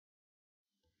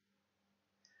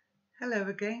Hello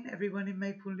again, everyone in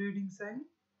Maple Learning Zone.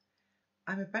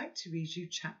 I'm about to read you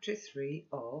Chapter 3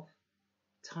 of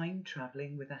Time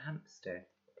Travelling with a Hamster.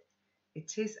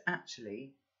 It is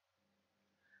actually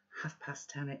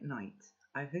 10:30 at night.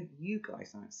 I hope you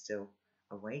guys aren't still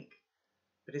awake,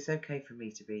 but it's okay for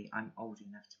me to be. I'm old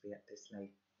enough to be up this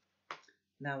late.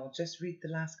 Now I'll just read the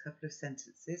last couple of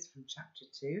sentences from Chapter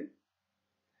 2.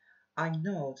 I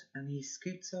nod and he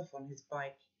scoots off on his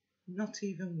bike, not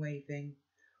even waving,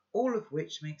 all of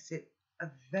which makes it a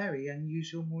very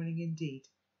unusual morning indeed.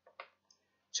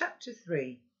 Chapter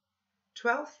 3,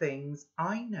 12 Things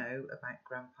I Know About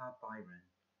Grandpa Byron.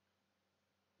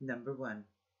 Number 1.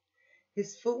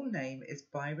 His full name is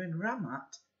Byron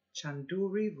Ramat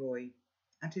Chanduri Roy,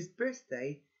 and his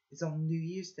birthday is on New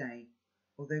Year's Day,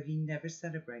 although he never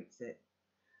celebrates it.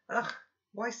 Ugh,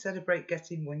 why celebrate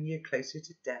getting 1 year closer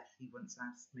to death, he once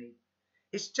asked me.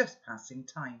 It's just passing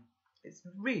time. It's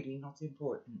really not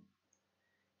important.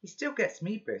 He still gets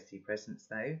me birthday presents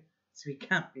though, so he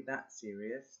can't be that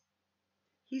serious.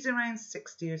 He's around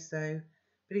 60 or so,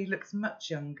 but he looks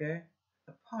much younger,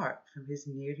 apart from his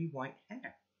nearly white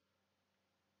hair.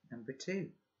 Number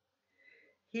 2.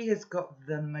 He has got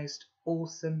the most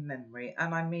awesome memory,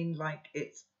 and I mean like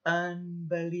it's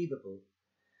unbelievable.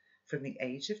 From the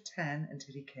age of 10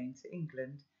 until he came to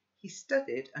England, he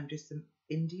studied under some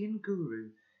Indian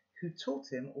guru who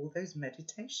taught him all those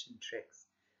meditation tricks,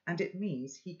 and it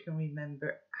means he can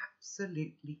remember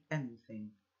absolutely anything.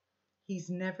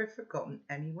 He's never forgotten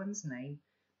anyone's name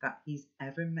that he's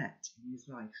ever met in his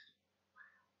life.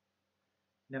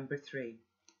 Number 3.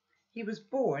 He was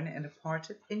born in a part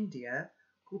of India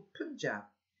called Punjab,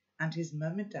 and his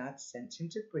mum and dad sent him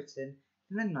to Britain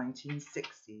in the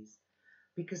 1960s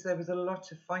because there was a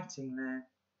lot of fighting there.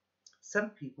 Some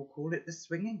people call it the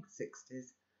swinging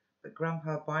 60s, but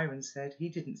Grandpa Byron said he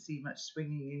didn't see much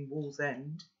swinging in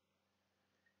Wallsend.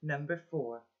 Number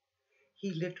 4.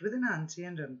 He lived with an auntie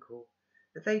and uncle,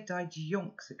 but they died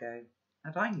yonks ago,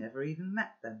 and I never even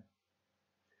met them.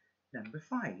 Number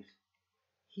 5.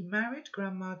 He married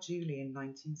Grandma Julie in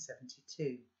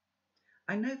 1972.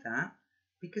 I know that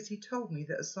because he told me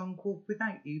that a song called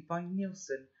Without You by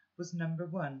Nielsen was number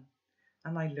 1,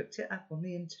 and I looked it up on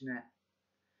the internet.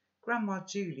 Grandma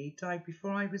Julie died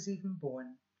before I was even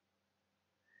born.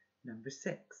 Number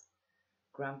 6.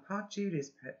 Grandpa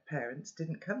Julie's parents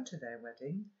didn't come to their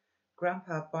wedding.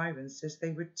 Grandpa Byron says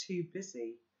they were too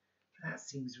busy. That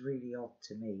seems really odd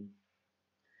to me.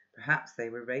 Perhaps they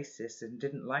were racist and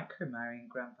didn't like her marrying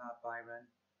Grandpa Byron.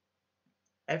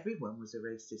 Everyone was a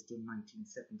racist in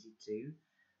 1972,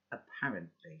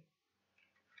 apparently.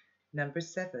 Number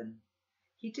 7.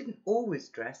 He didn't always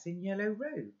dress in yellow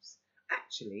robes.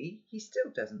 Actually, he still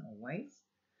doesn't always.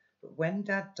 But when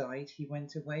Dad died, he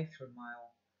went away for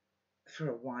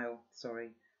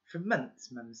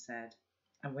months, Mum said.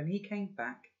 And when he came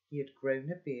back, he had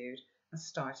grown a beard and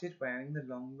started wearing the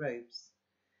long robes.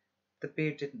 The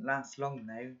beard didn't last long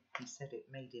though. He said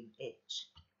it made him itch.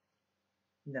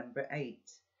 Number 8.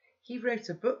 He wrote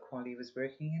a book while he was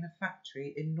working in a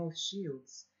factory in North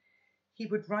Shields. He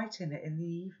would write in it in the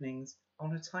evenings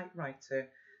on a typewriter,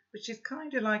 which is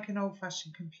kind of like an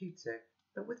old-fashioned computer,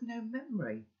 but with no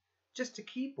memory, just a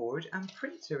keyboard and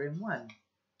printer in one,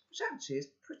 which actually is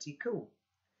pretty cool.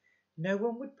 No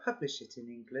one would publish it in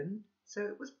England, so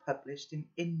it was published in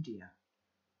India.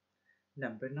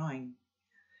 Number 9.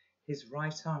 His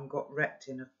right arm got wrecked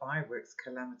in a fireworks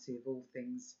calamity of all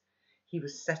things. He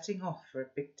was setting off for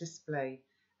a big display,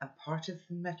 and part of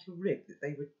the metal rig that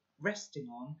they were resting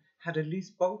on had a loose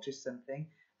bolt or something,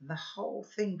 and the whole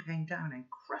thing came down and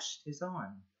crushed his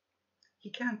arm. He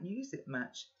can't use it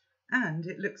much, and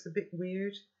it looks a bit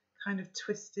weird, kind of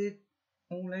twisted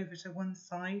all over to one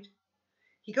side.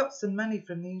 He got some money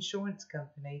from the insurance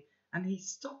company and he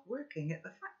stopped working at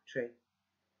the factory.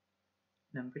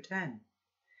 Number 10.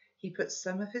 He put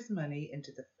some of his money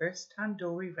into the first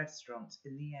tandoori restaurant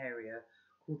in the area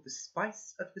called the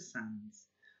Spice of the Sands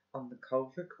on the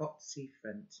Culvercott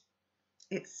seafront.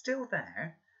 It's still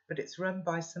there, but it's run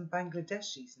by some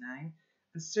Bangladeshis now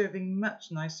and serving much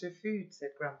nicer food, said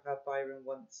Grandpa Byron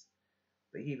once,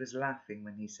 but he was laughing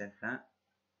when he said that.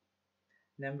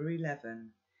 Number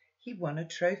 11. He won a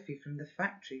trophy from the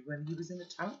factory when he was in a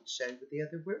talent show with the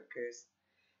other workers.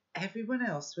 Everyone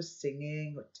else was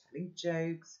singing or telling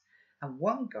jokes, and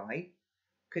one guy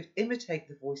could imitate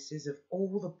the voices of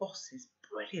all the bosses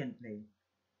brilliantly.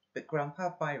 But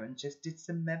Grandpa Byron just did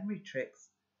some memory tricks,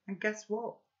 and guess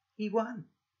what? He won.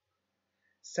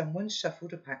 Someone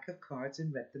shuffled a pack of cards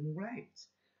and read them all out,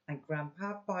 and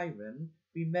Grandpa Byron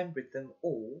remembered them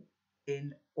all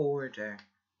in order.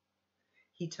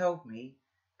 He told me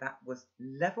That was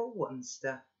level 1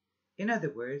 stuff. In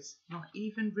other words, not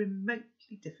even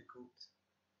remotely difficult.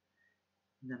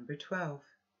 Number 12.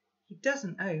 He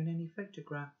doesn't own any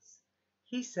photographs.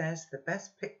 He says the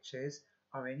best pictures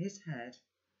are in his head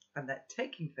and that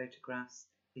taking photographs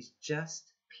is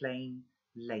just plain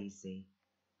lazy.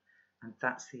 And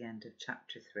that's the end of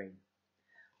chapter 3.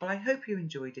 Well, I hope you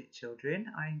enjoyed it,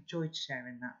 children. I enjoyed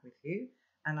sharing that with you.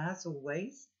 And as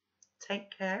always,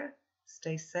 take care,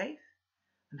 stay safe,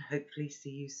 and hopefully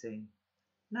see you soon.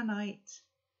 Night-night.